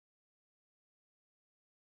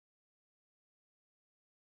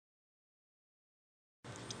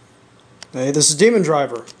Hey, this is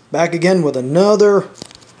Demondriver, back again with another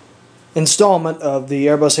installment of the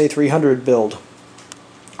Airbus A300 build.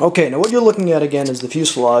 Okay, now what you're looking at again is the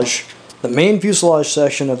fuselage, the main fuselage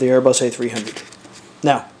section of the Airbus A300.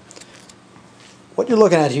 Now, what you're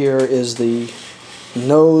looking at here is the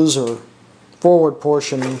nose or forward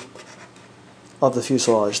portion of the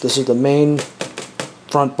fuselage. This is the main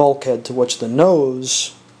front bulkhead to which the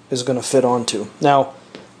nose is going to fit onto. Now,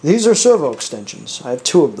 these are servo extensions. I have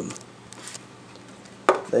two of them.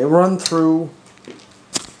 They run through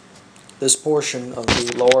this portion of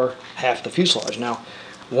the lower half of the fuselage. Now,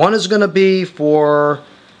 one is going to be to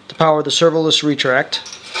power the servoless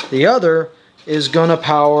retract. The other is going to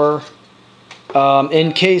power,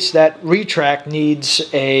 in case that retract needs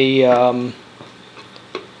a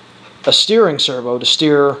steering servo to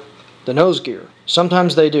steer the nose gear.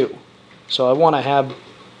 Sometimes they do. So I want to have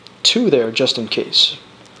two there just in case.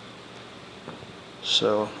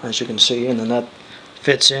 So, as you can see, and then that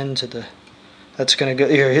fits into that's going to go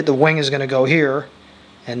here. The wing is going to go here,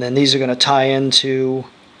 and then these are going to tie into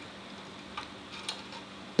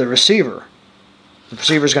the receiver. The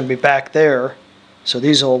receiver is going to be back there, so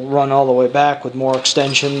these will run all the way back with more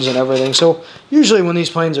extensions and everything. So usually when these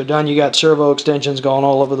planes are done, you got servo extensions going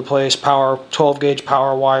all over the place, 12 gauge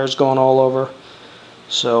power wires going all over.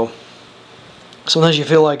 So sometimes you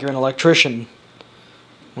feel like you're an electrician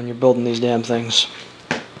when you're building these damn things.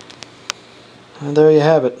 And there you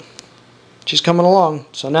have it. She's coming along.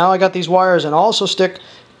 So now I got these wires, and I'll also stick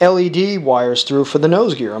LED wires through for the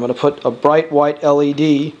nose gear. I'm going to put a bright white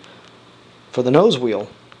LED for the nose wheel.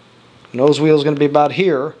 The nose wheel is going to be about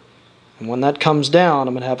here, and when that comes down,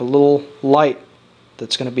 I'm going to have a little light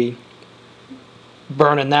that's going to be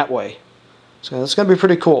burning that way. So that's going to be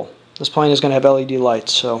pretty cool. This plane is going to have LED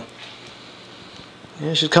lights. So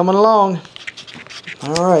yeah, she's coming along.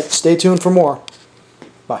 Alright, stay tuned for more.